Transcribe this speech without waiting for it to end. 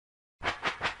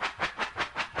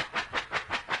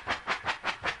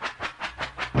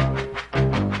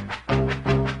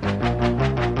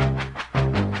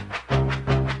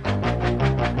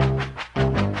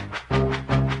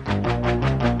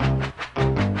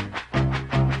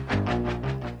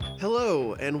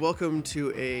and welcome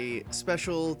to a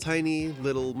special, tiny,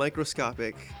 little,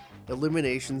 microscopic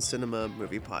Illumination Cinema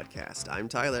movie podcast. I'm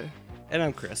Tyler. And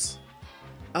I'm Chris.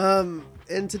 And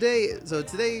today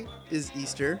is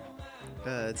Easter.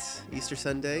 It's Easter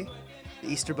Sunday. The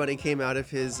Easter Bunny came out of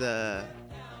his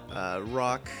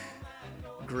rock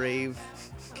grave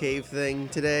cave thing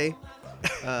today,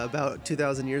 about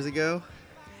 2,000 years ago.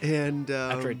 And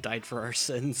after it died for our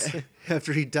sins.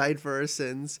 After he died for our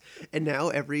sins. And now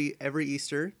every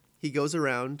Easter he goes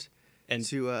around and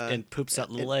poops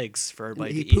out little eggs for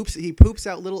everybody to eat. He poops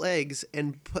out little eggs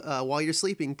and while you're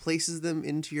sleeping places them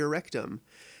into your rectum.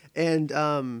 And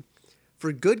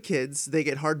for good kids they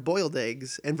get hard-boiled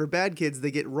eggs, and for bad kids they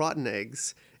get rotten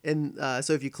eggs. And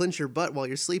so if you clench your butt while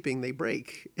you're sleeping, they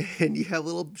break, and you have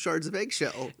little shards of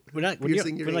eggshell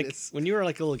piercing your anus. When you were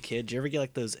like a little kid, do you ever get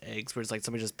like those eggs where it's like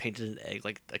somebody just painted an egg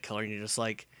like a color, and you're just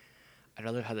like, I'd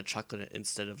rather have the chocolate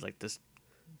instead of like this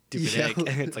stupid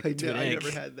egg. It's like I never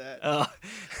had that.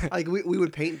 Like we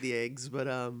would paint the eggs, but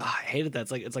I hated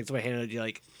that. It's like somebody handed you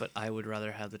like, but I would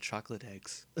rather have the chocolate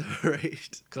eggs.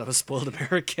 Right. Because I'm a spoiled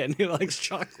American who likes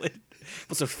chocolate.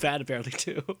 I'm so fat apparently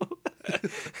too.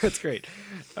 That's great.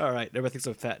 All right, everybody thinks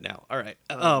I'm fat now. All right.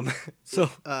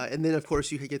 And then of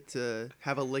course you get to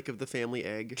have a lick of the family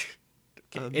egg.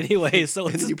 Anyway, so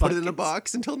and then you put it in a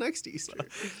box until next Easter.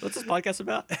 What's this podcast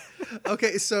about?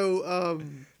 Okay, so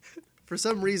for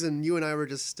some reason you and I were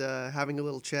just having a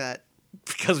little chat.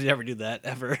 Because we never do that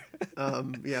ever.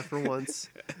 Yeah, for once.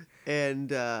 And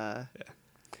people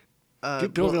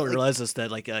don't realize this, that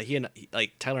like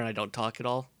Tyler and I don't talk at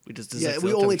all. We just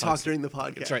we only talk during the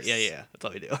podcast. That's right. Yeah. That's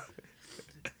all we do.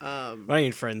 We're not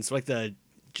even friends. We're like the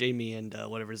Jamie and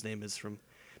whatever his name is from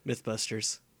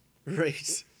MythBusters.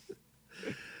 Right.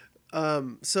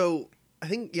 So I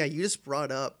think you just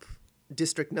brought up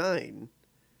District 9,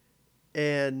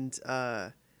 and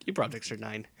you brought District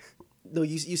 9. No,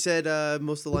 you said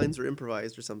most of the lines were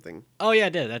improvised or something. Oh yeah, I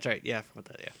did. That's right. Yeah, I forgot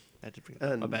that. Yeah, I did bring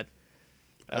that. My bad.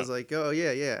 I was like, oh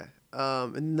yeah.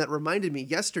 And that reminded me.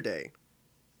 Yesterday,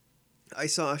 I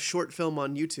saw a short film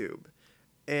on YouTube,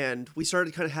 and we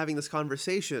started kind of having this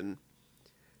conversation,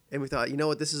 and we thought, you know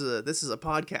what, this is a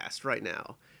podcast right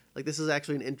now. Like, this is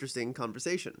actually an interesting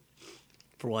conversation.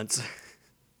 For once.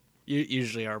 You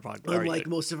usually are a podcast. Unlike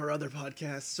most of our other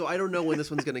podcasts. So I don't know when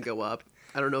this one's going to go up.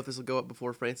 I don't know if this will go up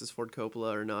before Francis Ford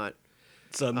Coppola or not.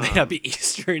 So it may not be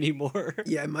Easter anymore.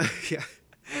 Yeah, yeah.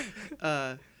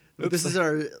 This is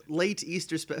our late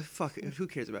Easter fuck, who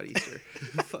cares about Easter?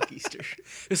 Fuck Easter.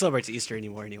 Who celebrates Easter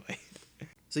anymore anyway?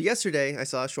 So yesterday I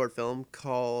saw a short film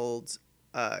called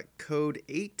Code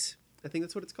 8. I think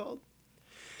that's what it's called.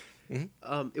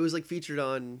 Mm-hmm. It was like featured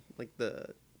on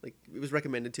it was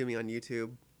recommended to me on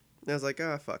YouTube. And I was like,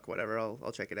 fuck, whatever,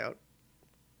 I'll check it out.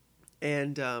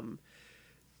 And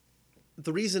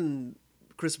the reason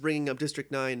Chris bringing up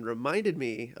District 9 reminded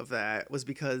me of that was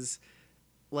because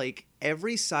like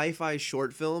every sci-fi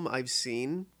short film I've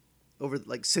seen over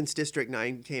since District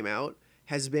 9 came out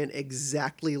has been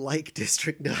exactly like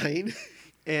District 9.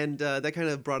 And that kind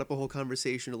of brought up a whole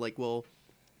conversation of well,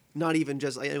 not even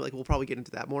just we'll probably get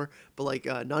into that more, but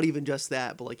not even just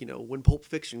that, but when Pulp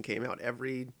Fiction came out,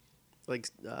 every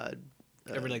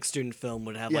student film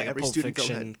would have a Pulp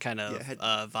Fiction kind of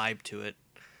vibe to it.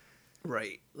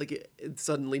 Right.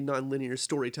 Suddenly non-linear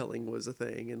storytelling was a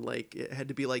thing, and it had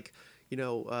to be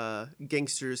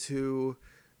gangsters who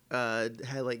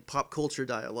had pop culture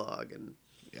dialogue, and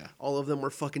all of them were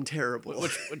fucking terrible.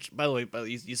 Which by the way,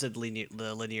 you said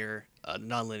non-linear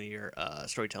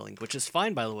storytelling, which is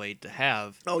fine, by the way, to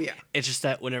have. Oh yeah. It's just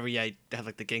that whenever you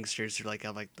have the gangsters who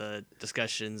have the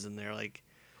discussions and they're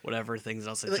whatever things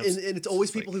else, and it's always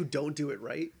people who don't do it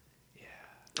right. Yeah.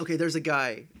 Okay, there's a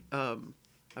guy.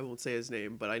 I won't say his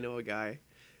name, but I know a guy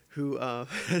who I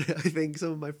think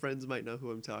some of my friends might know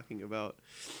who I'm talking about.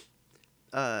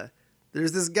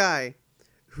 There's this guy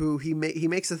who he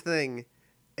makes a thing,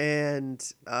 and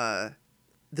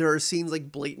there are scenes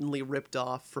blatantly ripped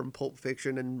off from Pulp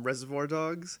Fiction and Reservoir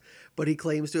Dogs, but he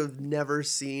claims to have never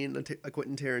seen a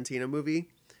Quentin Tarantino movie,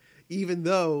 even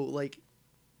though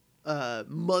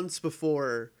months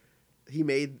before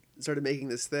he started making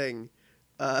this thing,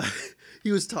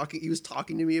 he was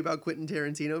talking to me about Quentin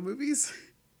Tarantino movies.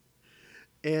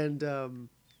 And the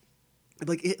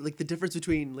difference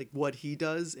between what he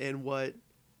does and what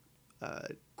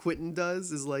Quentin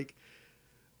does is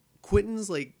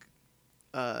Quentin's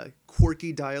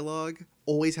quirky dialogue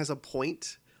always has a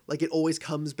point. It always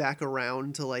comes back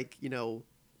around to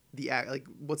the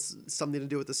what's something to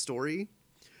do with the story,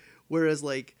 whereas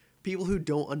people who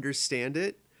don't understand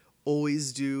it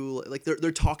always do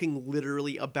they're talking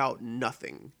literally about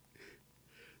nothing.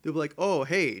 they'll be like, "Oh,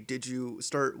 hey, did you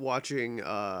start watching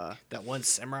That one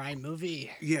samurai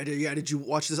movie. did you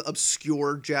watch this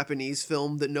obscure Japanese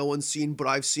film that no one's seen but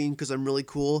I've seen because I'm really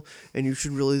cool and you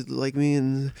should really like me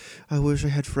and I wish I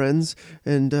had friends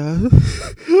and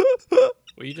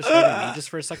Were you just hurting me just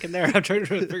for a second there? I'm trying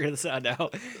to figure this out now.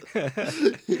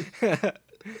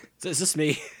 Is this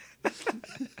me?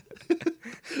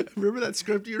 remember that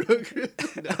script you wrote, Chris?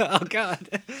 Oh God.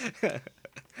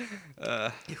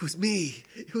 It was me.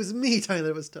 It was me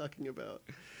Tyler was talking about.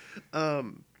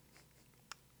 No,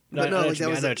 But I no, know, like, that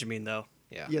was what you mean though.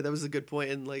 Yeah. Yeah, that was a good point,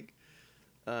 and like,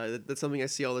 that's something I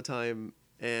see all the time.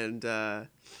 And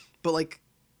but like,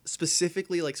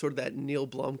 specifically, like sort of that Neil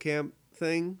Blomkamp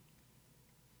thing.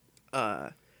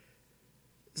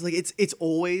 It's like it's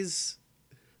always,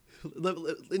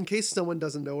 in case someone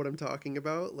doesn't know what I'm talking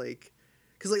about, like,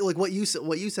 because like what you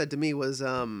said to me was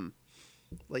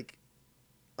like,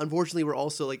 unfortunately, we're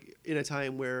also like in a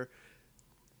time where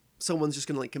someone's just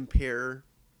gonna like compare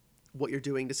what you're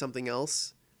doing to something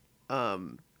else.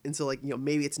 And so, like,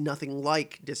 maybe it's nothing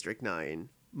like District 9,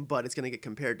 but it's going to get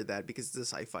compared to that because it's a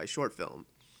sci-fi short film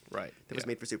Right. that was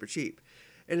made for super cheap.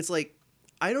 And it's like,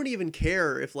 I don't even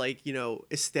care if, like,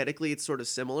 aesthetically it's sort of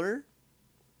similar.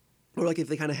 Or, like, if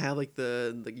they kind of have, like,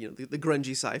 the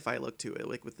grungy sci-fi look to it,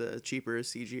 like, with the cheaper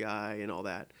CGI and all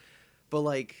that. But,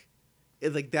 like,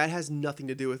 that has nothing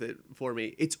to do with it for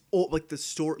me. It's, like, the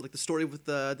story with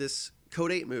this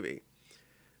Code 8 movie.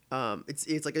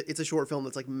 It's like it's a short film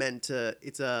that's like meant to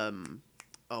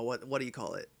what do you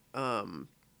call it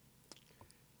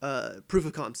proof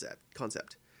of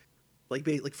concept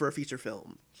like for a feature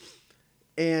film,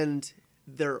 and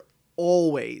they're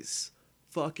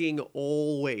fucking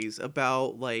always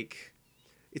about like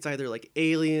it's either like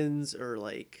aliens or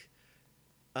like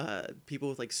people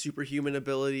with like superhuman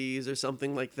abilities or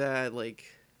something like that, like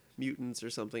mutants or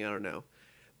something, I don't know,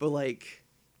 but like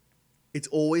it's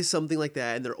always something like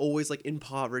that, and they're always like in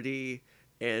poverty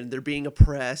and they're being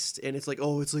oppressed, and it's like,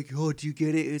 oh, do you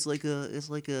get it? It's like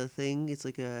a thing. It's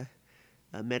like a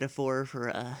metaphor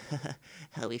for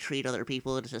how we treat other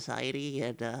people in society,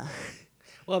 and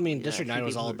Well, I mean, District treat 9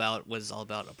 was people all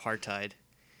about apartheid,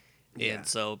 Yeah. and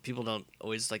so people don't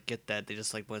always like get that. They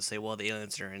just like want to say, well, the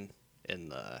aliens are in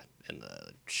the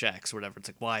shacks or whatever. It's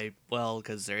like, why? Well,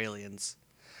 because they're aliens.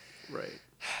 right.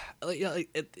 I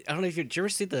don't know if did you ever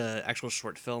see the actual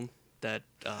short film that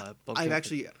I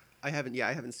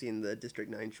haven't seen the District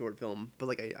 9 short film, but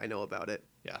like I know about it.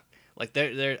 Yeah, like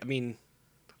they're I mean,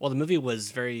 well, the movie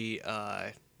was very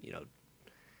I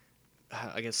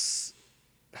guess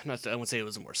I wouldn't say it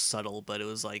was more subtle, but it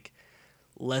was like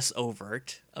less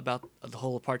overt about the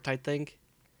whole apartheid thing.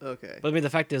 Okay. But I mean, the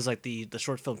fact is, like the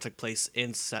short film took place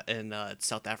in South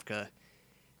Africa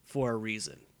for a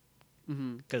reason,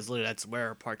 because literally that's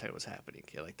where apartheid was happening.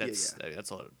 Yeah, like that's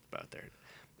that's all about there.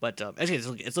 But actually,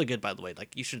 it's really good, by the way.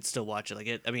 Like you should still watch it. Like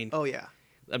it. I mean, Oh yeah.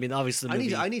 I mean, obviously, the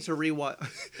movie I need to rewatch.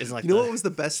 isn't like What was the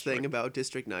best thing about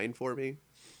District 9 for me?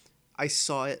 I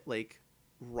saw it like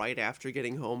right after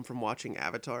getting home from watching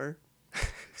Avatar.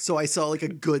 So I saw like a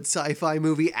good sci-fi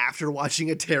movie after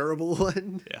watching a terrible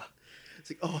one. Yeah. It's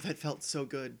like, oh, that felt so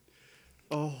good.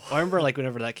 Oh. I remember like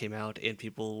whenever that came out, and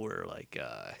people were like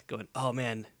going, "Oh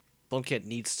man, Blomkamp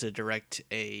needs to direct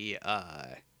a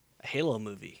Halo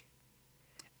movie."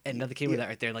 And nothing came with that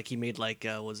right there. Like he made like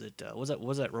was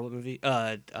that robot movie?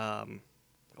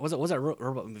 Was that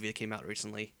robot movie that came out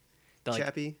recently? That, like,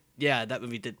 Chappie? Yeah, that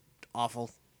movie did awful.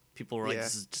 People were like, Yeah.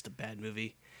 "This is just a bad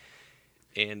movie,"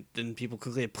 and then people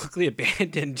quickly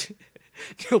abandoned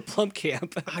Neil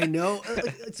Blomkamp. I know.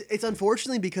 It's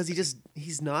unfortunately because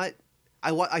he's not.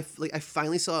 I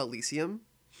finally saw Elysium.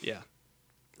 Yeah,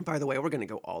 By the way, we're gonna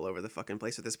go all over the fucking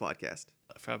place with this podcast.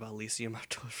 I forgot about Elysium. I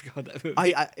totally forgot about that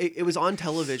movie. It was on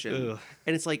television, Ugh.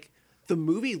 and it's like the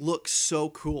movie looks so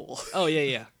cool. Oh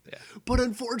yeah. But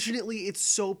unfortunately, it's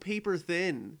so paper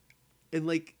thin, and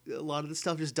like a lot of the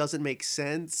stuff just doesn't make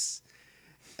sense.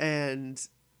 And,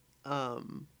 I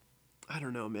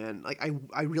don't know, man. Like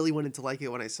I really wanted to like it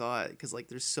when I saw it because like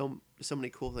there's so many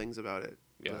cool things about it.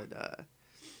 Yeah. But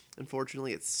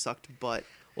unfortunately, it sucked butt.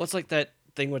 Well, it's like that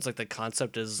thing where it's like the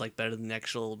concept is like better than the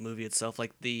actual movie itself.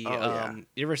 Like the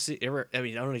you ever I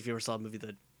mean, I don't know if you ever saw the movie,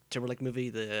 the Timberlake movie,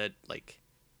 the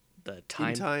time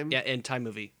In Time? Yeah, In Time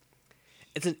movie.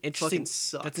 It's an interesting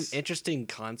Fucking that's an sucks. interesting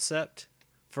concept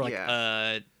for like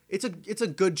Yeah. It's a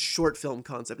good short film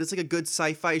concept. It's like a good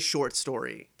sci-fi short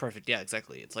story. perfect. Yeah,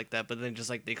 exactly. It's like that, but then just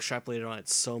like they extrapolated on it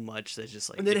so much that it's just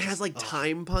like And then it just- has like ugh.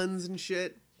 time puns and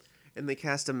shit. And they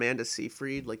cast Amanda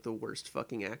Seyfried like the worst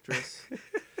fucking actress.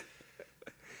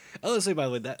 I was say by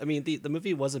the way that I mean the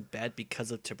movie wasn't bad because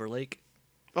of Timberlake.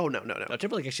 Oh no. No,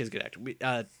 Timberlake actually is a good actor.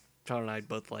 Tyler and I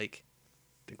both think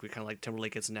we kind of like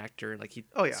Timberlake as an actor, and like he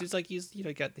Oh, yeah. seems like he's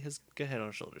got his good head on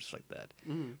his shoulders like that.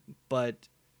 Mm. But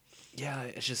yeah,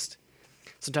 it's just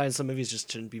sometimes some movies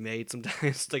just shouldn't be made. Sometimes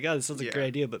it's like, oh, this sounds like a great Yeah.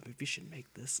 idea, but maybe you shouldn't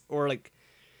make this, or like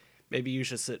maybe you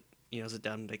should sit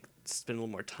down and like spend a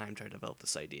little more time trying to develop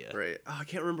this idea. Right. Oh, I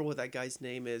can't remember what that guy's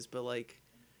name is, but like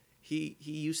he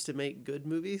used to make good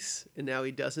movies and now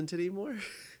he doesn't anymore.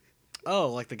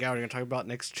 Oh, like the guy we're gonna talk about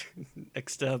next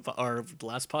our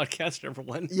last podcast, number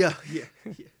one. Yeah.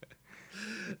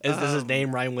 Is his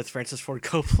name rhyme with Francis Ford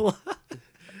Coppola?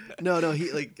 No,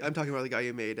 he like I'm talking about the guy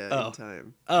who made In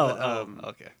Time.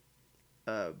 Okay.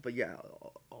 But yeah,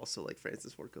 also like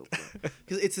Francis Ford Coppola,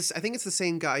 because I think it's the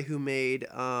same guy who made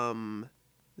The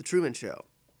Truman Show.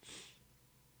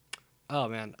 Oh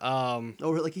man.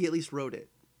 Or like he at least wrote it.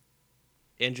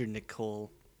 Andrew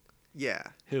Nicole. Yeah.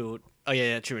 Who? Oh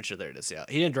yeah, Truman Show. There it is. Yeah,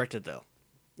 he didn't direct it though.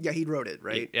 Yeah, he wrote it,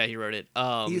 right? Yeah, he wrote it.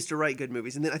 He used to write good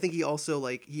movies, and then I think he also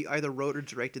like he either wrote or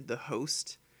directed The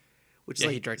Host, which is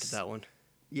like he directed that one.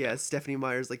 Yeah, Stephanie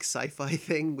Meyer's like sci-fi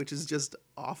thing, which is just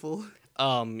awful.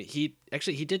 He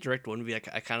did direct one movie. I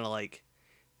kind of like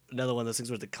another one of those things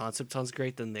where the concept sounds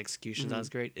great, then the execution sounds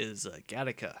great. Is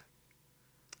Gattaca.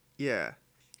 Yeah.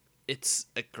 It's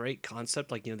a great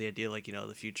concept, like the idea, like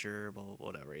the future, blah, blah, blah,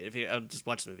 whatever. If you just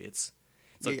watch the movie, it's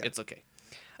okay.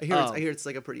 I hear it's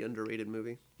like a pretty underrated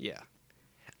movie. Yeah.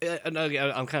 I'm kind of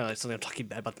like something I'm talking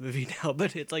bad about the movie now,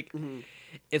 but it's like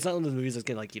it's not one of those movies that's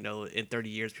gonna like in 30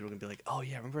 years people are gonna be like, oh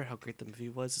yeah, remember how great the movie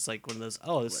was? It's like one of those,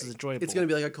 oh, this is enjoyable. It's gonna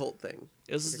be like a cult thing.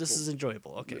 This is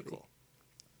enjoyable. Okay, movie. Cool.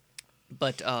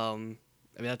 But I mean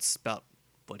that's about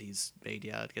what he's made.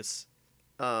 Yeah, I guess.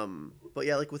 But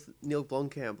yeah, like with Neil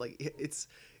Blomkamp, like it's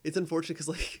unfortunate because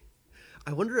like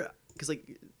I wonder because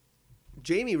like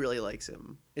Jamie really likes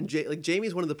him, and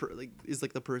Jamie's one of the is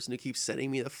like the person who keeps sending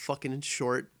me the fucking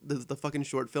the fucking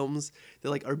short films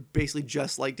that like are basically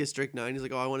just like District 9. He's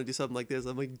like, oh, I want to do something like this.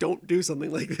 I'm like, don't do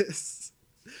something like this.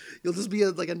 You'll just be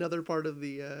like another part of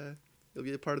the you'll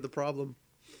be a part of the problem.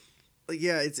 Like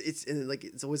yeah, it's and like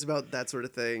it's always about that sort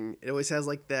of thing. It always has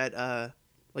like that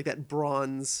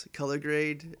bronze color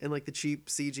grade and like the cheap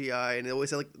CGI, and they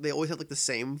always have like the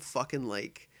same fucking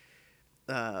like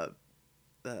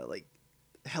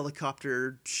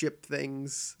helicopter ship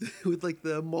things with like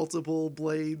the multiple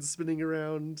blades spinning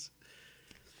around.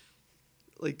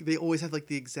 Like they always have like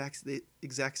the exact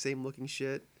same looking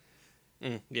shit.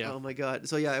 Yeah. Oh my god.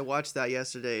 So yeah, I watched that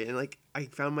yesterday, and like I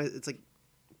found it's like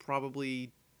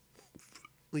probably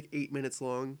like 8 minutes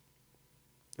long,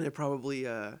 and I probably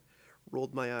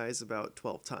rolled my eyes about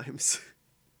 12 times.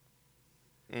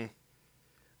 And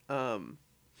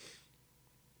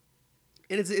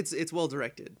it's well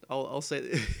directed. I'll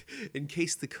say, in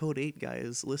case the Code 8 guy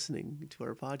is listening to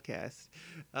our podcast,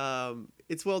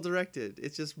 it's well directed.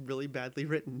 It's just really badly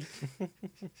written.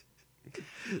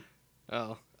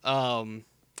 I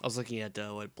was looking at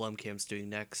what Blumkamp's doing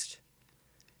next,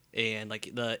 and like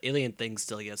the Alien thing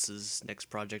still, I guess, is next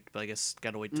project, but I guess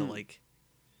gotta wait till like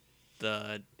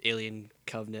the Alien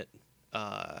Covenant.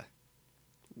 The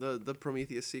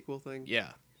Prometheus sequel thing.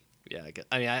 Yeah.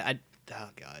 I oh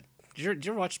god. Did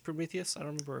you ever watch Prometheus? I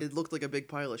don't remember. It looked like a big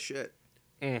pile of shit.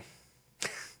 Yeah.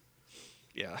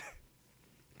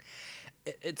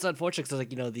 It's unfortunate because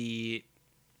like it's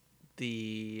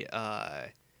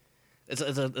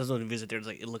one of the movies that there's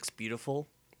like it looks beautiful,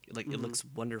 like it looks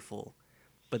wonderful,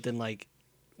 but then like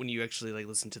when you actually like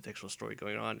listen to the actual story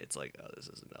going on, it's like, oh, this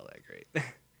isn't all that great. This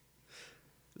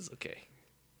is okay.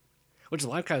 Which is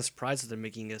why I'm kind of surprised that they're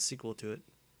making a sequel to it.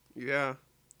 Yeah.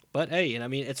 But hey, and I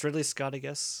mean, it's Ridley Scott, I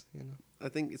guess. I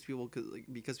think it's people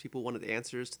because people wanted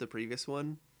answers to the previous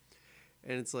one,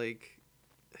 and it's like,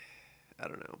 I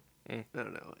don't know. I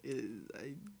don't know.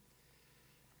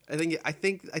 I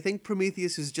think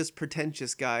Prometheus is just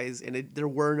pretentious, guys, and there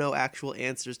were no actual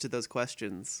answers to those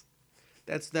questions.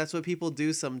 That's what people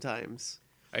do sometimes.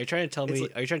 Are you trying to tell me?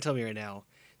 Are you trying to tell me right now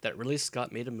that Ridley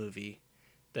Scott made a movie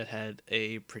that had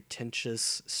a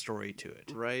pretentious story to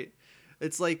it? Right.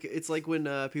 It's like when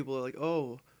people are like,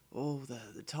 oh,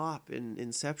 the top in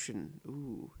Inception.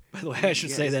 Ooh. By the way, I should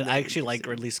say that I actually like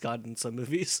Ridley Scott in some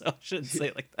movies, so I shouldn't say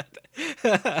it like that.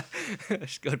 I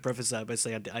should go and preface that by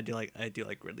saying I do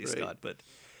like Ridley Scott, but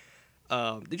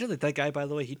did you like that guy? By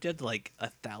the way, he did like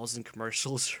 1,000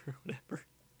 commercials or whatever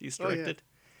he's directed. Oh, yeah.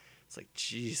 It's like,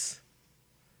 jeez.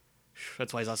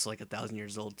 That's why he's also like 1,000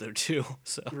 years old though too.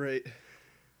 So right.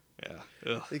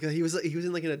 Yeah. Because he was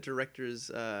in like in a director's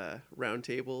round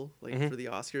table like for the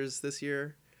Oscars this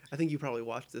year. I think you probably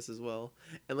watched this as well.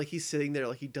 And like he's sitting there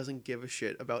like he doesn't give a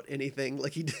shit about anything.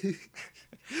 Like he Well,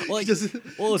 he like,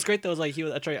 doesn't. well, it was great though. It was like he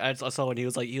was. I saw when he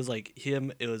was like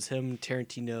him. It was him,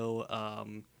 Tarantino,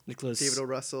 David Nicholas, O.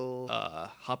 Russell.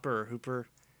 Hopper or Hooper.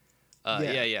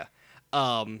 Yeah. Yeah.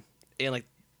 And like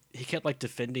he kept like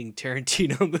defending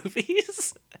Tarantino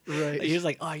movies. Right. He was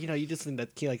like, oh, you just think that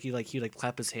he like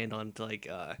clap his hand on to like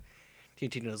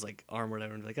Tarantino's like arm or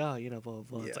whatever, and be like, oh, blah blah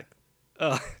blah. Yeah. It's like,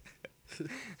 oh.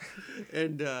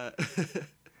 And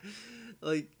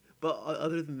like, but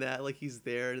other than that, like he's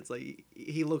there, and it's like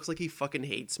he looks like he fucking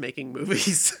hates making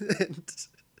movies, and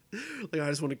like I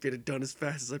just want to get it done as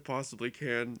fast as I possibly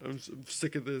can. I'm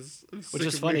sick of this. Which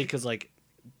is funny because like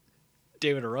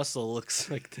David O. Russell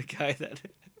looks like the guy that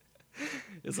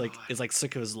is like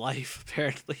sick of his life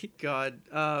apparently. God,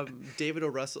 David O.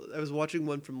 Russell. I was watching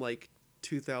one from like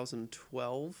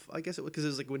 2012, I guess it was, because it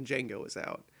was like when Django was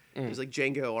out. It was like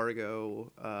Django,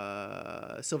 Argo,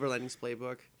 Silver Linings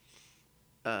Playbook,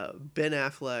 Ben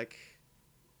Affleck,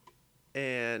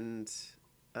 and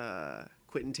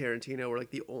Quentin Tarantino were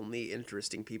like the only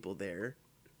interesting people there.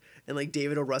 And like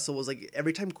David O. Russell was like,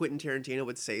 every time Quentin Tarantino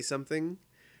would say something,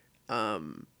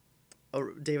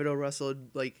 David O. Russell would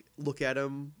like look at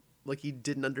him like he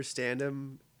didn't understand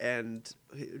him, and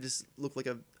it just looked like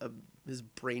his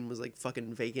brain was like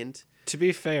fucking vacant. To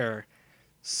be fair,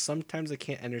 sometimes I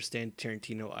can't understand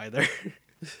Tarantino either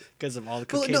because of all the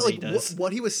cocaine that he does.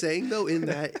 What he was saying though in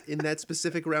that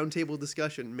specific roundtable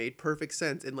discussion made perfect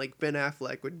sense, and like Ben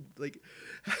Affleck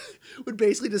would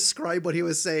basically describe what he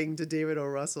was saying to David O.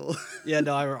 Russell. Yeah,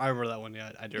 no, I remember that one.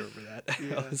 Yeah, I do remember that.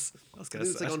 Yeah. I was gonna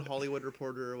It's say like on Hollywood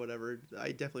Reporter or whatever.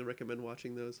 I definitely recommend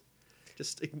watching those.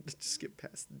 Just skip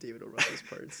past David O. Russell's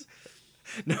parts.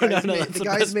 no. The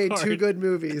guy's made part. 2 good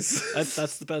movies.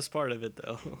 That's the best part of it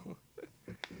though.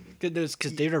 Because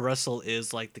David O. Russell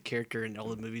is like the character in all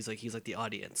the movies. Like he's like the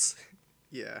audience.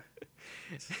 Yeah.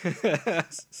 He's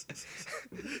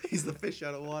the fish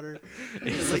out of water.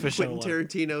 He's It's the like fish out of Quentin water.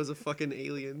 Tarantino is a fucking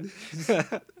alien.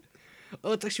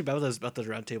 Oh, it's actually about the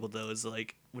round table though. Is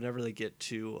like whenever they get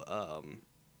to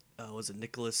was it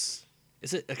Nicholas?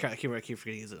 Is it? I keep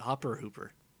forgetting. Is it Hopper or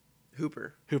Hooper?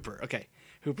 Hooper. Hooper. Okay,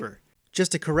 Hooper.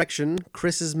 Just a correction.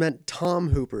 Chris has meant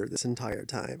Tom Hooper this entire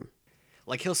time.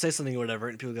 Like he'll say something or whatever,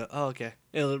 and people go, "Oh, okay."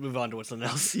 And they'll move on to something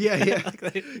else. Yeah.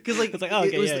 Because like, it's like, oh,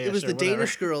 okay, it was sure, the whatever.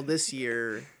 Danish Girl this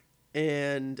year,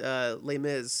 and Les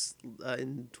Mis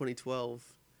in 2012.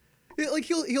 Like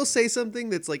he'll say something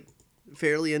that's like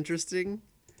fairly interesting,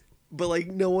 but like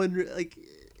no one like,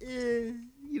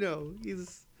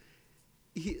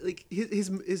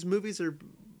 his movies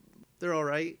they're all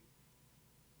right,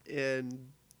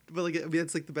 but like I mean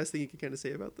that's like the best thing you can kind of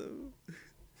say about them.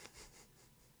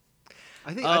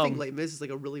 I think Les Mis is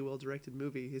like a really well directed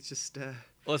movie. It's just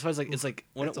well, it's like that's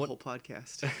a whole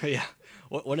podcast. Yeah,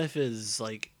 one of his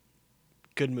like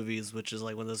good movies, which is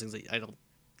like one of those things that I don't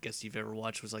guess you've ever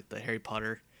watched, was like the Harry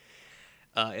Potter,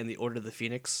 and the Order of the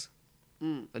Phoenix.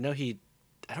 I don't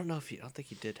think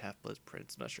he did Half-Blood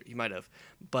Prince. I'm not sure. He might have,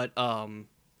 but Order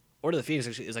of the Phoenix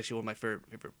is actually one of my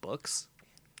favorite books,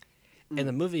 and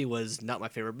the movie was not my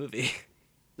favorite movie.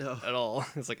 No. At all.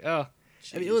 It's like, oh,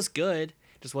 I mean, it was good.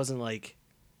 Just wasn't like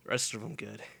the rest of them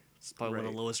good. It's probably one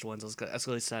of the lowest ones. I was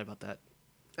really sad about that.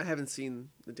 I haven't seen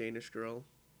The Danish Girl.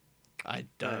 I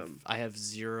have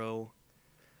zero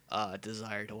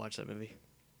desire to watch that movie.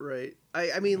 Right.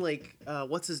 I mean, like,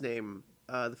 what's his name?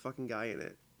 The fucking guy in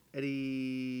it.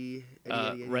 Eddie.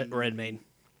 Redmayne.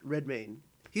 Redmayne.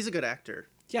 He's a good actor.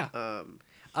 Yeah. I'm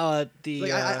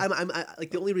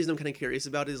like the only reason I'm kind of curious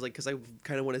about it is like because I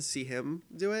kind of want to see him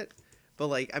do it, but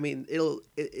like I mean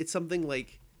it's something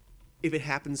like if it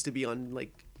happens to be on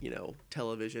like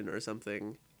television or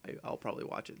something, I'll probably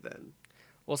watch it then.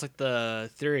 Well, it's like the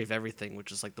Theory of Everything,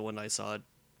 which is like the one I saw,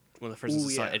 one of the first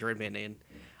ones I saw Ed Redmayne in.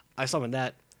 I saw him in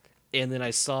that, and then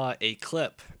I saw a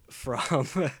clip from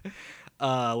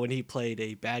when he played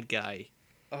a bad guy.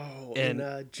 Oh, and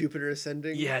in Jupiter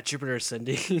Ascending? Yeah, Jupiter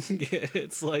Ascending.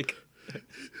 It's like...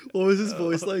 What was his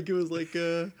voice like? It was like,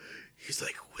 he's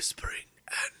like whispering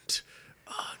and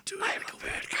doing like a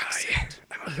bad guy.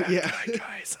 I'm a bad guy,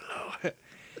 guys. Hello.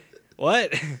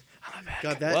 What? I'm a bad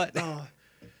God, guy. What? Oh,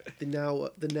 the now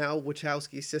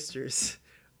Wachowski sisters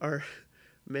are...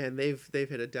 Man, they've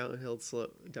hit a downhill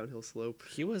slope.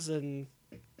 He was in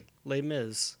Les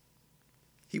Mis.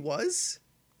 He was?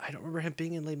 I don't remember him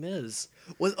being in Les Mis.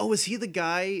 Was he the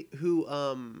guy who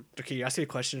Okay, you asked me a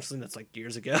question for something that's like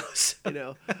years ago. So. I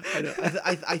know.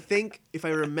 I think if I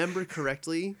remember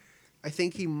correctly, I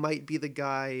think he might be the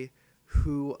guy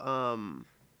who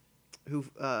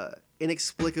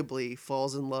inexplicably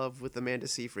falls in love with Amanda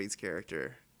Seyfried's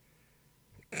character.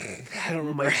 I don't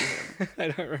remember. Might be him. I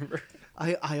don't remember.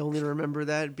 I only remember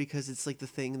that because it's like the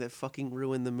thing that fucking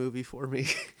ruined the movie for me.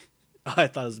 I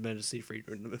thought it was Amanda Seyfried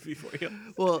in the movie for you.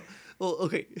 well,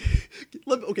 okay.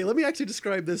 Let me actually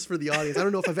describe this for the audience. I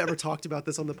don't know if I've ever talked about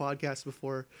this on the podcast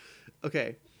before.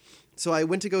 Okay, so I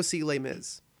went to go see Les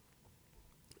Mis,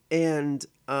 and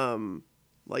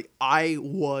like I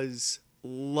was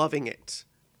loving it.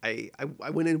 I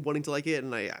went in wanting to like it,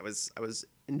 and I was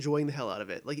enjoying the hell out of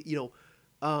it. Like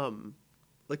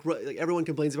like everyone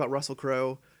complains about Russell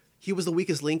Crowe. He was the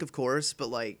weakest link, of course, but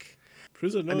like.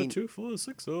 Prisoner I mean,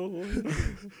 24601.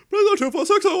 Prisoner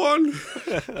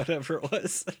 24601. Whatever it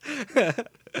was.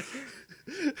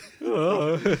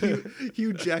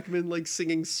 Hugh Jackman like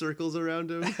singing circles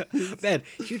around him. Man,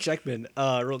 Hugh Jackman,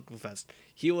 real fast.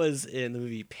 He was in the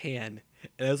movie Pan,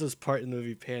 and there's this part in the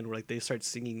movie Pan where like they start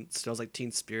singing "Smells Like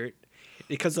Teen Spirit."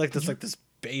 It comes like this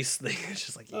bass thing. It's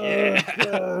just like, yeah.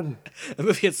 God. The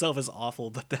movie itself is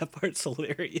awful, but that part's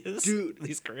hilarious. Dude,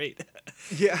 he's great.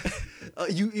 Yeah,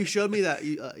 you showed me that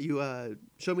you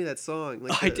showed me that song.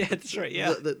 Like I did. That's right.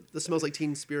 Yeah, the Smells Like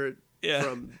Teen Spirit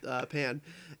from Pan,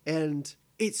 and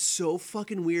it's so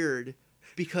fucking weird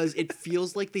because it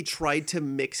feels like they tried to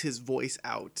mix his voice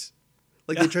out.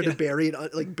 Like they tried to bury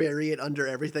it under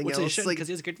everything which else. Like because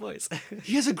he has a good voice.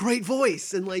 He has a great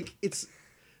voice, and like it's.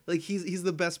 Like he's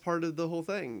the best part of the whole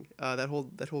thing, that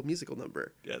whole musical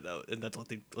number. Yeah, and that's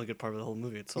the good part of the whole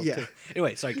movie itself. Yeah. Too.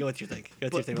 Anyway, sorry. Go with your thing.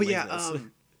 But yeah,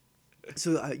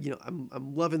 so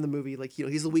I'm loving the movie. Like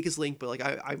he's the weakest link, but like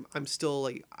I'm still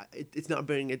like it's not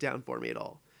bringing it down for me at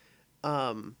all.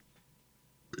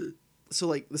 So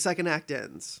like the second act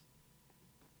ends.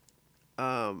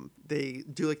 They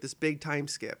do like this big time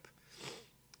skip,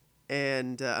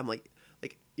 and I'm like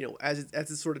as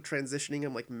it's sort of transitioning,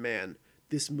 I'm like, man,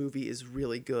 this movie is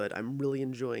really good. I'm really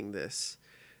enjoying this.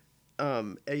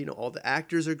 And, all the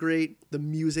actors are great. The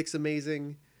music's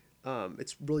amazing.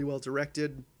 It's really well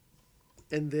directed.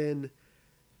 And then,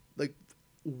 like,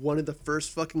 one of the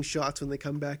first fucking shots when they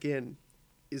come back in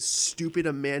is stupid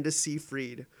Amanda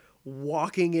Seyfried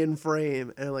walking in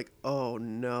frame. And I'm like, oh,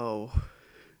 no.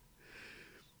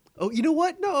 Oh, you know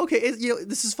what? No, okay.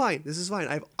 This is fine. This is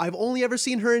fine. I've only ever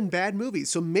seen her in bad movies.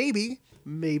 So maybe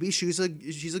she's a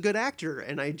good actor,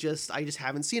 and I just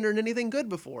haven't seen her in anything good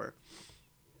before.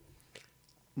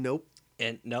 Nope.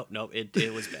 And no,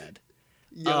 it was bad.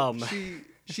 Yeah,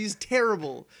 she's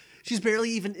terrible. She's barely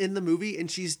even in the movie, and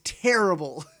she's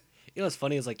terrible. You know what's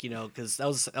funny is like because that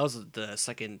was the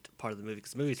second part of the movie,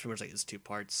 because the movie's pretty much like it's two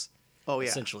parts. Oh yeah.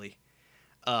 Essentially,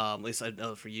 at least I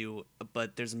know for you.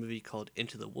 But there's a movie called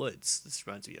Into the Woods. This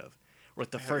reminds me of where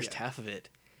the first half of it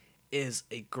is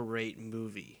a great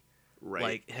movie. Right.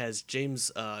 Like it has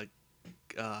James God,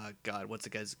 what's the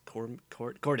guy's Corden,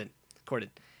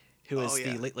 who is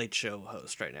the Late Late Show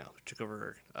host right now, who took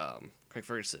over Craig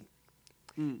Ferguson.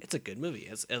 It's a good movie. It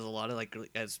has a lot of a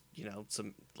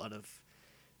lot of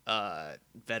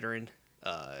veteran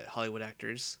Hollywood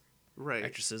actors, right,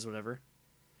 actresses, whatever.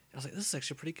 And I was like, this is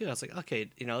actually pretty good. I was like, okay,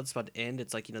 it's about to end.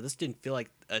 It's like this didn't feel like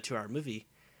a 2-hour movie.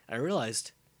 And I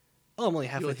realized, oh, I'm only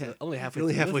halfway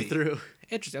through.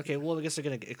 Interesting. Okay, well, I guess they're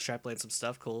gonna extrapolate some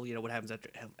stuff. Cool. What happens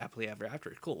happily ever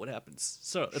after? Cool. What happens?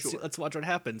 So let's watch what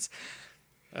happens.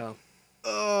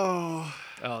 Oh,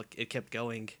 it kept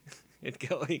going. I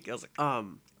was like,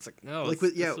 it's like no, like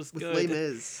with Les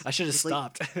Mis. I should have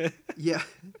stopped. Yeah.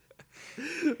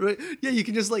 Right. Yeah, you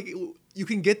can just you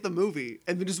can get the movie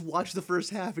and then just watch the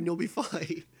first half and you'll be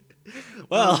fine.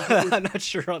 Well, I'm not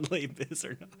sure on Les Mis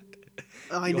or not.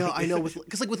 I know,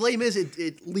 because with Les Mis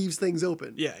it leaves things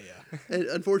open. Yeah. And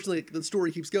unfortunately, the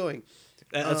story keeps going.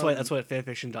 That's what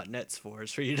fanfiction.net's for,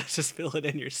 is for you to just fill it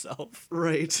in yourself.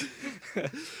 Right.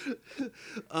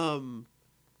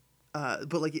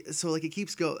 But it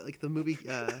keeps going. Like the movie,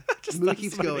 the movie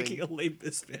keeps going. Making a Les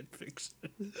Mis fanfiction.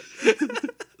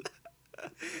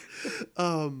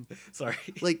 Sorry.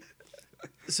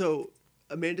 So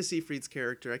Amanda Seyfried's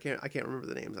character, I can't remember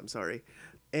the names. I'm sorry.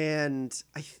 And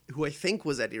who I think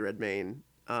was Eddie Redmayne.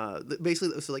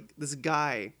 Basically, so this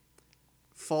guy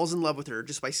falls in love with her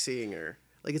just by seeing her.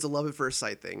 Like it's a love at first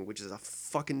sight thing, which is a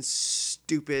fucking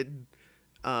stupid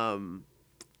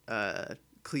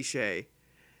cliche.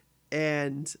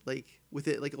 And with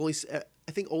it,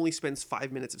 I think only spends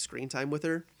 5 minutes of screen time with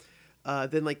her.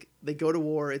 Then they go to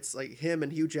war. It's like him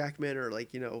and Hugh Jackman are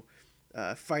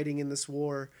fighting in this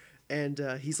war, and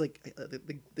he's the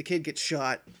kid gets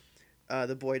shot.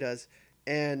 The boy does,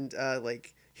 and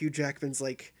Hugh Jackman's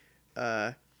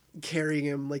carrying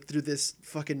him through this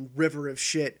fucking river of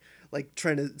shit,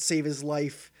 trying to save his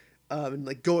life,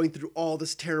 and going through all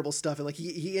this terrible stuff, and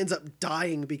he ends up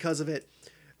dying because of it.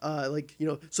 like,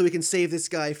 so we can save this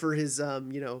guy for his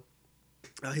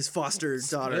his foster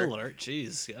daughter. Spoiler alert,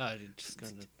 jeez, God, you just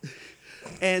gonna.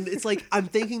 And it's like, I'm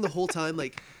thinking the whole time,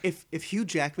 like, if Hugh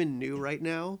Jackman knew right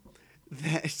now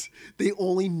that they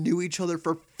only knew each other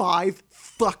for 5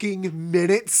 fucking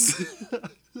minutes,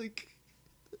 like,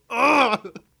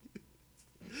 ugh!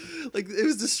 Like, it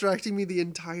was distracting me the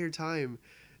entire time.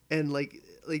 And like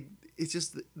it's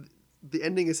just the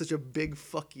ending is such a big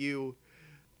fuck you.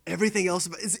 Everything else,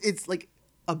 it's like,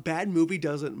 a bad movie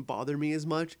doesn't bother me as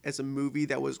much as a movie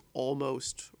that was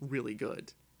almost really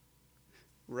good.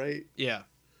 Right? Yeah.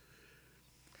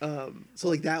 So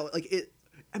like that, like it.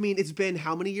 I mean, it's been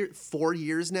how many years? 4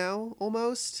 years now,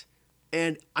 almost,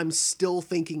 and I'm still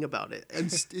thinking about it, and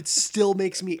it still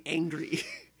makes me angry.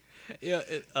 Yeah.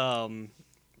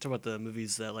 Talk about the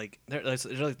movies that like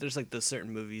there's like the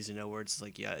certain movies where it's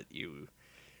like you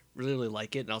really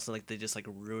like it, and also like they just like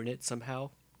ruin it somehow.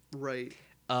 Right.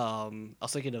 I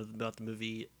was thinking about the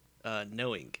movie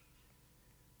Knowing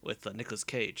with Nicolas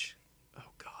Cage.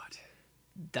 Oh God.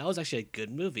 That was actually a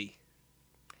good movie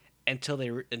until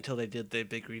they did the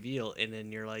big reveal, and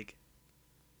then you're like,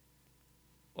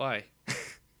 why?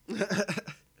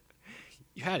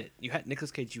 You had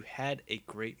Nicolas Cage. You had a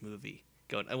great movie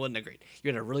going. It wasn't that great.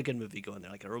 You had a really good movie going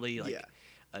there, like a really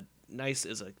a nice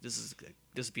this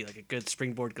would be like a good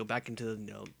springboard. Go back into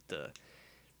the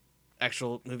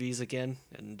actual movies again,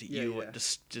 and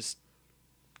just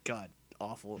God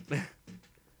awful.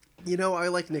 I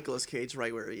like Nicolas Cage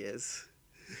right where he is.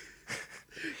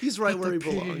 He's right where he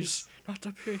belongs. Not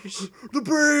the bees. The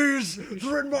bees!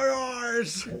 They're in my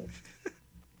eyes!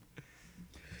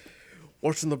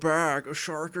 What's in the bag? A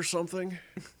shark or something?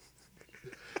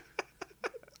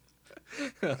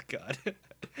 Oh God.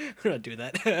 We're not doing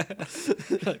that.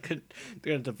 We're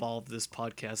gonna devolve this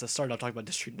podcast. I started off talking about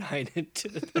District 9 into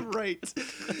the right.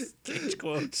 Cage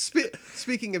quote.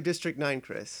 Speaking of District 9,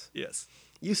 Chris. Yes.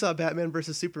 You saw Batman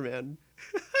vs. Superman.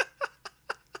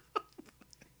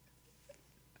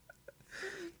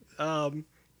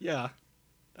 Yeah.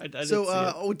 I did So,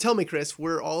 see it. tell me, Chris,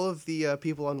 were all of the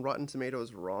people on Rotten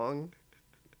Tomatoes wrong?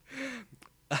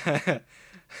 I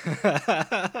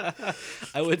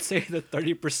would say that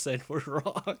 30% were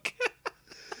wrong.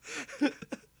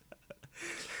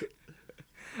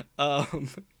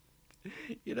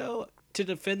 To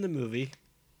defend the movie.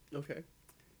 Okay.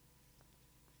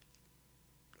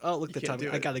 Oh, look, the time.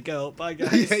 I gotta go. Bye, Yeah,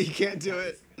 guys. you can't do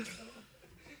it.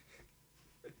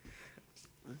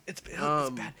 It's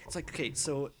bad. It's like, okay,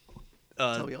 so.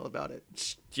 Tell me all about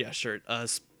it. Yeah, sure.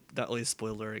 Not really a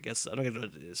spoiler, I guess. I don't get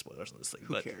into spoilers on this thing.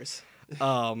 Who cares?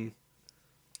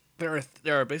 There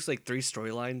are basically like 3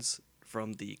 storylines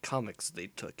from the comics they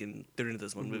took and threw into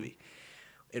this one movie.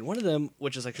 And one of them,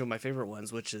 which is actually one of my favorite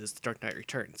ones, which is The Dark Knight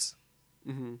Returns,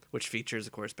 which features,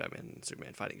 of course, Batman and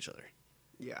Superman fighting each other.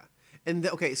 Yeah. And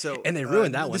so and they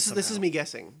ruined that one. This is me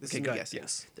guessing. Guessing.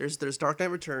 Yes. There's Dark Knight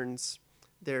Returns.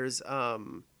 There's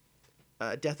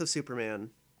Death of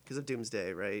Superman because of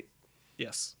Doomsday, right?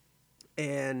 Yes.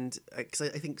 And because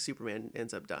I think Superman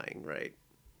ends up dying, right?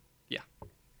 Yeah.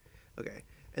 Okay.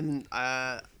 And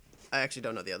I actually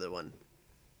don't know the other one,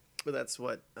 but that's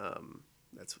what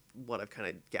I've kind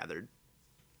of gathered.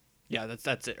 Yeah,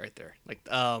 that's it right there. Like,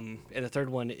 and the third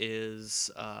one is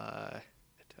I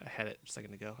had it a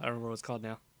second ago. I don't remember what it's called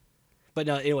now. But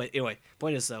no, anyway,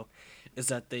 point is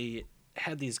that they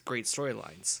had these great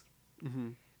storylines,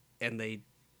 and they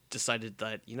decided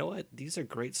that, you know what, these are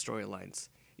great storylines.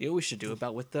 You know what we should do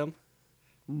about with them?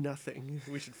 Nothing.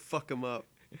 We should fuck them up.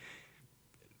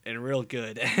 And real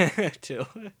good too.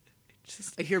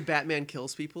 I hear Batman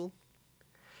kills people.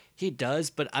 He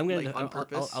does, but I'm gonna on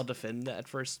purpose. I'll defend that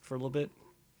first for a little bit.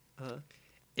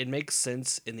 It makes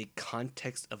sense in the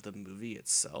context of the movie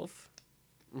itself,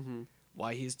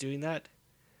 why he's doing that.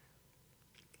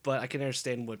 But I can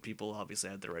understand what people obviously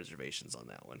have their reservations on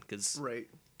that one, because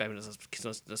Batman is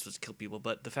not supposed to kill people.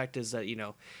 But the fact is that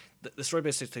the story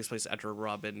basically takes place after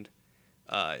Robin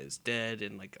is dead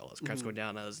and like all this crap's going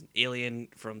down. As an alien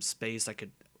from space that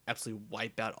could absolutely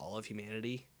wipe out all of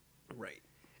humanity. Right.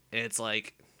 And it's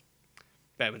like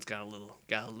Batman's got a little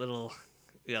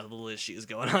issues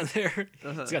going on there.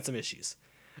 He's got some issues.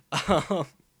 So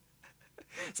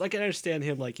I can understand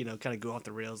him kind of go off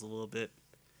the rails a little bit.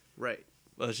 Right.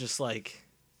 But it's just like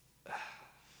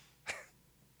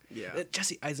yeah.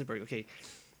 Jesse Eisenberg, okay.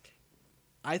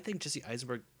 I think Jesse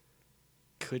Eisenberg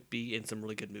could be in some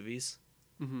really good movies.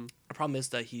 The problem is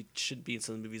that he should be in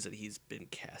some of the movies that he's been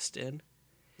cast in.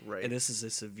 Right. And this is a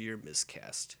severe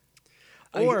miscast.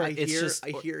 Or I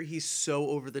hear he's so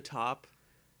over the top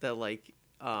that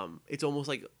it's almost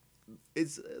like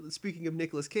it's speaking of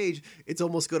Nicolas Cage, it's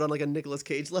almost good on like a Nicolas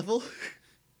Cage level.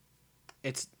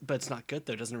 But it's not good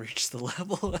though. It doesn't reach the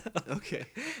level. Okay.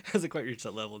 It doesn't quite reach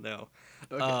that level. No.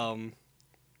 Okay.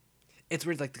 It's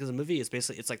weird, like because the movie is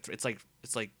basically it's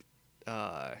like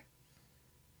I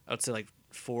would say like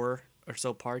 4 or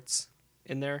so parts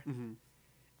in there,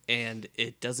 and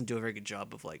it doesn't do a very good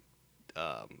job of like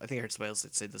I think I heard somebody else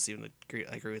say this, even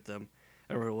I agree with them.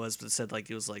 I don't know what it was, but it said like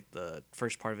it was like the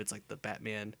first part of it's like the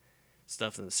Batman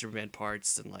stuff and the Superman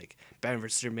parts and like Batman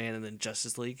vs Superman and then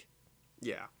Justice League,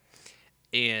 Yeah.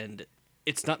 and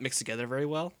it's not mixed together very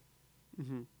well.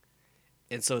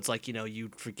 And so it's like, you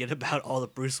forget about all the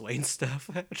Bruce Wayne stuff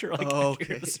after like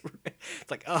Okay. It's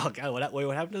like, oh god,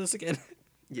 what happened to this again?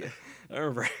 Yeah. I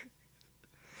remember.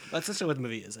 That's essentially what the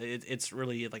movie is. It's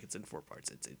really like it's in 4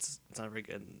 parts. It's not very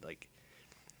good. And, like,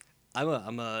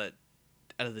 I'm a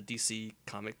out of the DC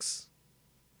comics.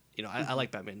 I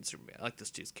like Batman and Superman. I like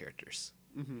those two characters.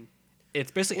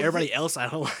 It's basically everybody else I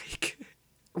don't like.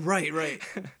 Right.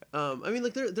 I mean,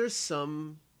 like there's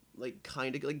some like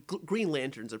kind of like Green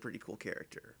Lantern's a pretty cool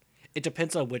character. It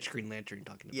depends on which Green Lantern you're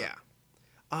talking about. Yeah.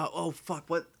 Oh fuck!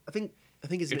 What I think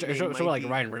his You're name talking might like be,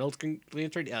 Ryan Reynolds Green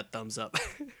Lantern? Yeah, thumbs up.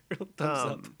 Thumbs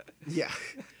up. Yeah.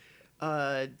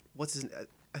 What's his?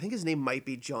 I think his name might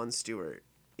be Jon Stewart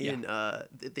in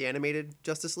the animated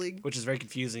Justice League. Which is very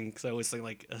confusing because I always think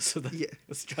like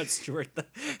it's Jon Stewart,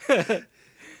 the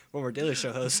former Daily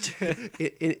Show host.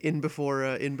 in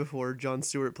before Jon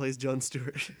Stewart plays Jon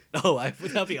Stewart. Oh,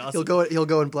 that'd be awesome. He'll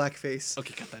go in blackface.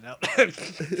 Okay, cut that out.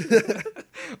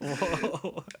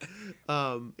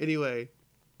 Whoa. Anyway,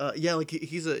 yeah, like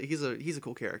he's a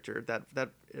cool character.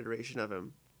 That iteration of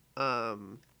him.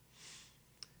 And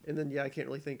then I can't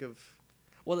really think of.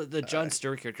 Well, the Jon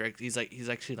Stewart character, he's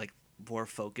actually like more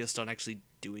focused on actually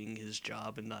doing his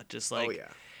job and not just like,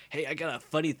 hey, I got a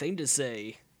funny thing to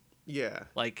say. Yeah.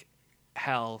 Like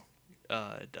Hal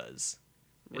does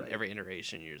in every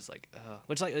iteration. You're just like,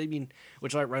 which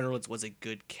Ryan Reynolds was a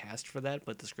good cast for that,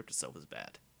 but the script itself was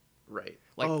bad. Right.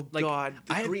 Like, God,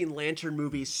 the Green Lantern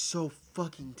movie is so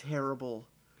fucking terrible.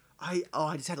 I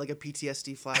just had like a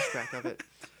PTSD flashback of it.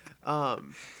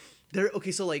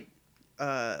 So like,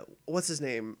 what's his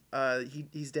name?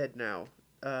 He's dead now.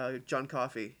 John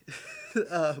Coffey.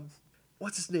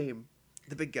 What's his name?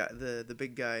 The big guy. The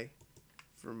big guy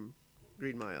from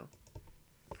Green Mile.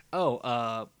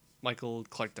 Oh, Michael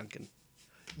Clark Duncan.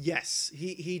 Yes,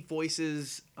 he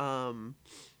voices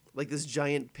like this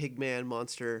giant pigman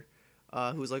monster,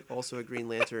 who's like also a Green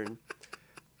Lantern,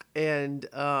 and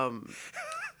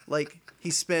like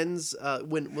he spends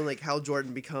when like Hal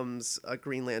Jordan becomes a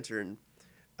Green Lantern,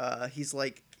 he's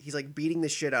like beating the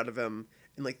shit out of him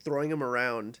and like throwing him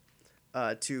around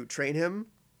to train him,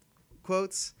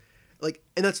 quotes, like,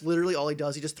 and that's literally all he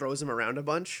does. He just throws him around a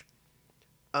bunch.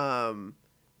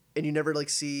 And you never like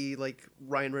see like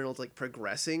Ryan Reynolds like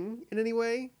progressing in any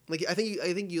way. Like I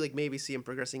think you like maybe see him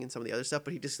progressing in some of the other stuff,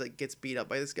 but he just like gets beat up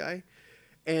by this guy.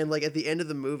 And like at the end of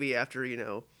the movie, after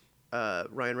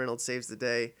Ryan Reynolds saves the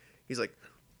day, he's like,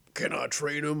 "Can I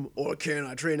train him or can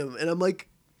I train him?" And I'm like,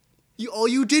 all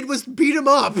you did was beat him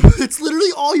up. It's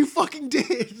literally all you fucking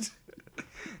did.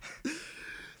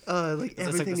 Like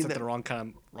everything that's in that the wrong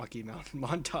kind of Rocky Mountain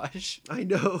montage. I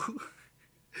know.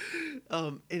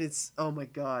 And it's, oh my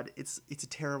god, it's a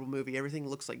terrible movie. Everything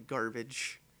looks like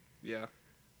garbage. Yeah.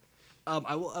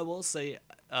 I will say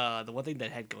the one thing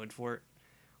that had going for it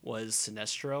was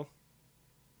Sinestro.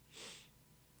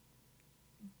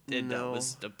 And that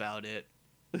was about it.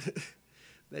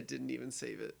 That didn't even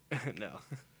save it. No.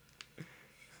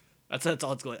 That's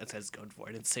all it's going for.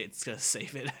 I didn't say it's gonna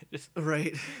save it.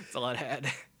 Right. It's all it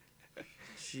had.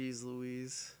 Jeez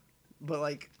Louise. But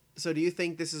like, so do you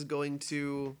think this is going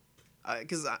to,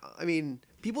 because I mean,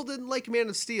 people didn't like Man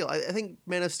of Steel. I think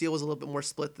Man of Steel was a little bit more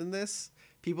split than this.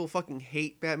 People fucking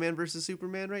hate Batman versus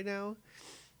Superman right now.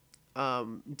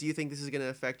 Do you think this is going to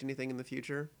affect anything in the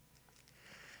future?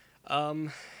 I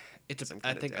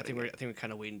think we're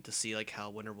kind of waiting to see like how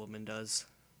Wonder Woman does.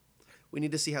 We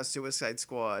need to see how Suicide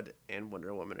Squad and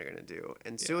Wonder Woman are going to do.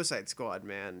 And Suicide Squad,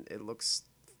 man, it looks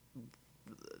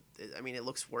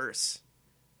worse.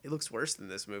 It looks worse than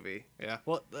this movie. Yeah.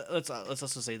 Well, let's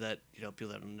also say that, people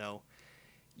that don't know,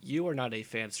 you are not a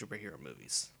fan of superhero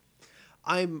movies.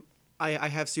 I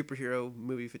have superhero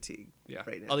movie fatigue. Yeah.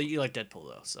 Right now. Although you like Deadpool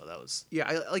though, so that was.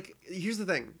 Yeah. Here's the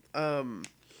thing.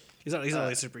 He's not really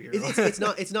a superhero.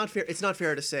 It's not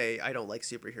fair to say I don't like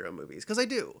superhero movies, because I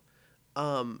do.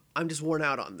 I'm just worn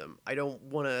out on them. I don't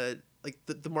want to, like,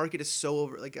 the market is so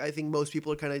over. Like, I think most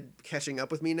people are kind of catching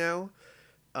up with me now.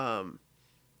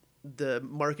 the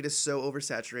market is so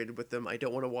oversaturated with them. I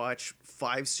don't want to watch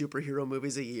 5 superhero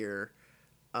movies a year.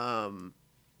 And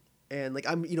like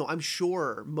I'm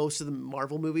sure most of the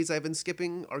Marvel movies I've been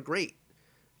skipping are great.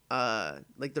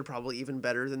 Like they're probably even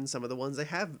better than some of the ones I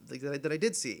have like that I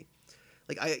did see.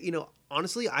 Like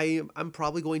honestly, I'm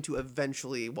probably going to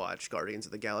eventually watch Guardians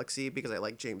of the Galaxy because I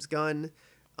like James Gunn.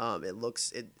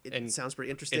 It sounds pretty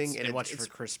interesting, and watch for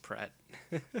Chris Pratt.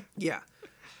 Yeah.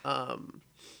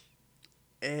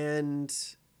 And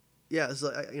yeah,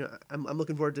 so I'm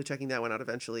looking forward to checking that one out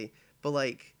eventually. But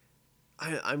like,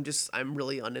 I'm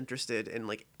really uninterested in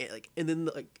and then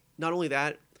like not only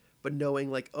that, but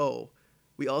knowing like, oh,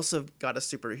 we also got a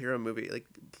superhero movie, like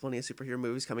plenty of superhero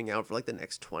movies coming out for like the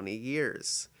next 20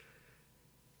 years,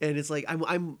 and it's like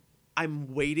I'm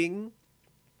waiting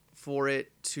for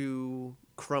it to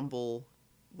crumble,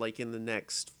 like in the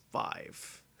next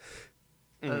 5.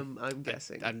 I'm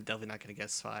guessing. I'm definitely not gonna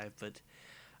guess 5, but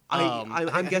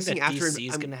I'm guessing that after DC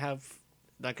is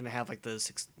not gonna have like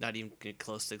not even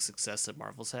close to the success that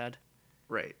Marvel's had.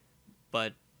 Right.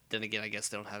 But then again, I guess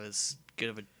they don't have as good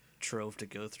of a trove to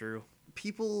go through.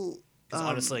 People, because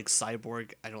honestly, like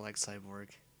Cyborg, I don't like Cyborg.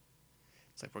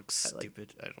 Cyborg's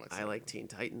stupid. I don't like Cyborg. I like Teen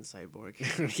Titans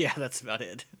Cyborg. Yeah, that's about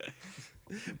it.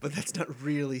 But that's not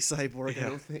really Cyborg, I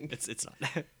don't think. It's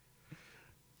not.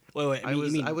 Wait. I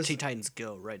mean Teen Titans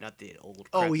Go, right? Not the old.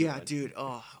 Oh yeah, one. dude.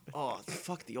 Oh,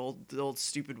 fuck the old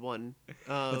stupid one.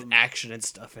 With action and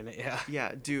stuff in it. Yeah.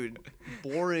 Yeah, dude.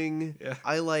 Boring. Yeah.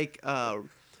 I like.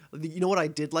 You know what I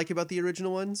did like about the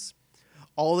original ones?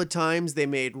 All the times they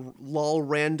made lol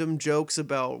random jokes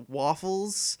about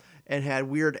waffles and had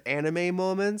weird anime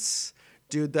moments.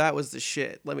 Dude, that was the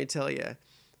shit. Let me tell you.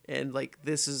 And like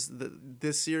this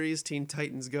series, Teen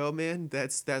Titans Go, man.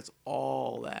 That's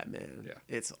all that, man. Yeah.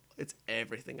 It's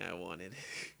everything I wanted.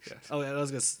 Yeah. Oh, yeah. I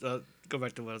was gonna go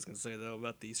back to what I was gonna say though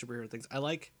about the superhero things.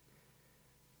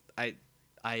 I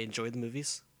enjoy the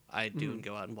movies. I do and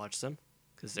go out and watch them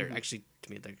because they're actually,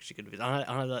 to me, they're actually good movies. I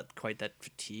don't have quite that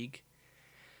fatigue,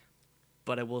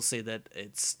 but I will say that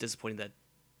it's disappointing that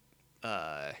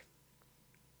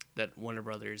that Warner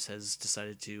Brothers has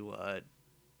decided to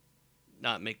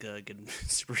not make a good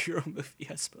superhero movie,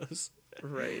 I suppose.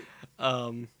 Right.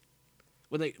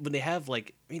 When they have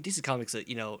like, I mean, DC Comics,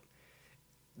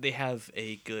 they have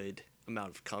a good amount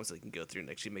of comics that they can go through and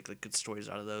actually make like good stories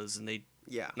out of those. And like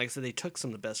I said, they took some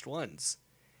of the best ones,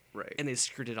 right, and they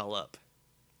screwed it all up.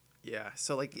 Yeah.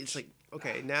 So like it's like,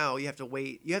 okay, now you have to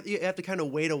wait. You have to kind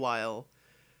of wait a while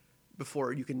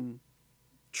before you can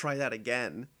try that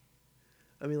again.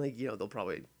 I mean, like, they'll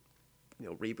probably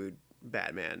reboot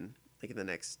Batman like in the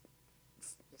next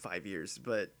 5 years,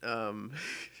 but well,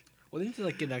 they need to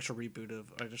like get an actual reboot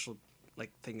of initial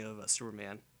like thing of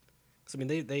Superman, because I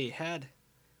mean they had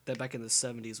that back in the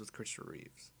 70s with Christopher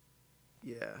Reeves.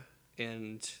 Yeah.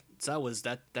 And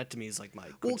that to me is like my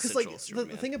because like Superman.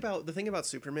 the thing about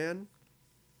Superman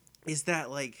is that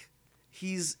like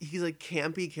he's a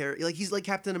campy character. Like he's like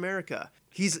Captain America.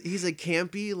 He's a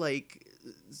campy like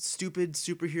stupid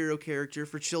superhero character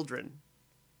for children.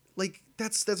 Like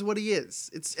that's what he is.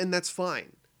 And that's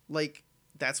fine. Like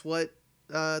that's what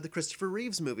the Christopher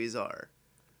Reeves movies are,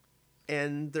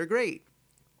 and they're great.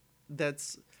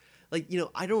 That's like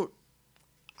I don't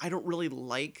really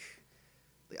like.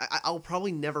 I'll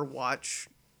probably never watch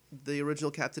the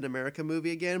original Captain America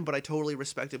movie again, but I totally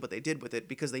respected what they did with it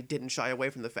because they didn't shy away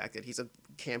from the fact that he's a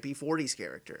campy 40s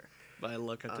character. I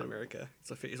love Captain America.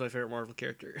 He's my favorite Marvel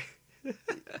character.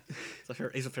 He's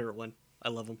my favorite one. I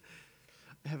love him.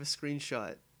 I have a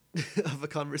screenshot of a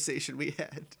conversation we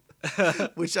had,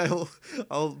 which I'll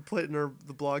put in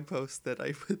the blog post that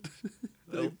I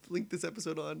linked this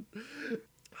episode on.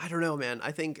 I don't know, man.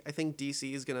 I think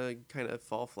DC is gonna kind of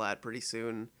fall flat pretty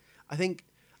soon. I think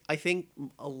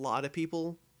a lot of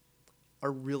people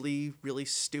are really, really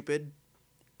stupid,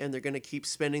 and they're gonna keep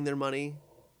spending their money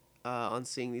on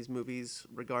seeing these movies,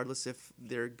 regardless if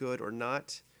they're good or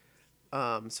not.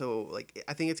 So like,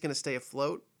 I think it's gonna stay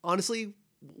afloat. Honestly,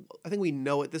 I think we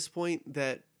know at this point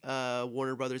that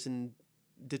Warner Brothers and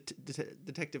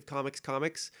Detective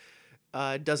Comics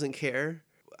doesn't care.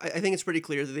 I think it's pretty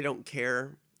clear that they don't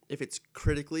care if it's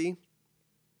critically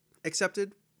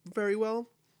accepted very well.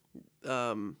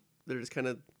 They're just kind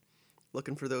of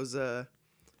looking for those,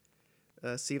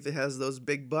 see if it has those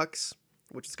big bucks,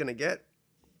 which it's going to get.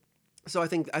 So I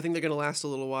think they're going to last a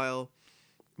little while.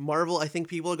 Marvel, I think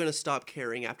people are going to stop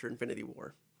caring after Infinity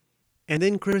War. And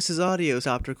then Chris's audio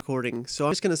stopped recording, so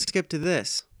I'm just going to skip to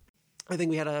this. I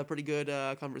think we had a pretty good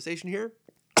conversation here.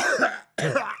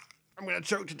 I'm going to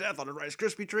choke to death on a Rice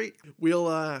Krispie treat.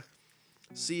 We'll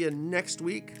see you next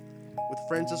week with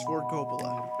Francis Ford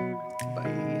Coppola.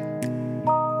 Bye.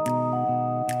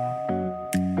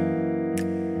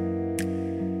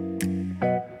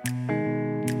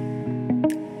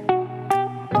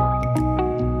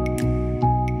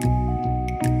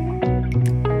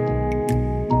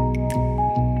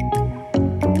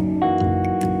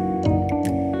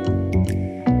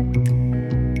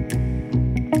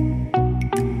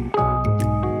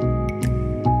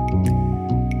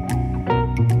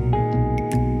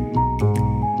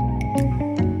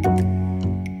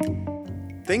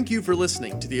 Thank you for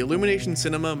listening to the Illumination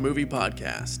Cinema Movie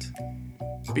Podcast.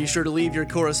 Be sure to leave your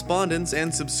correspondence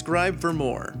and subscribe for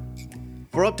more.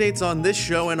 For updates on this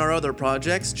show and our other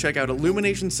projects, check out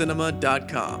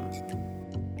illuminationcinema.com.